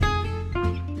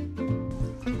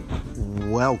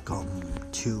Welcome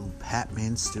to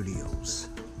Patman Studios,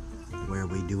 where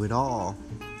we do it all.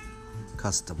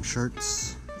 Custom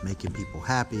shirts, making people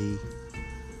happy,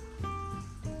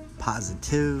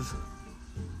 positive,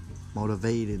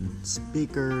 motivating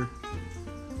speaker,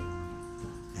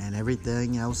 and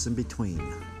everything else in between.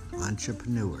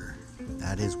 Entrepreneur.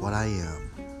 That is what I am.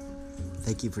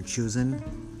 Thank you for choosing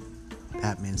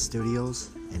Patman Studios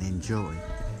and enjoy.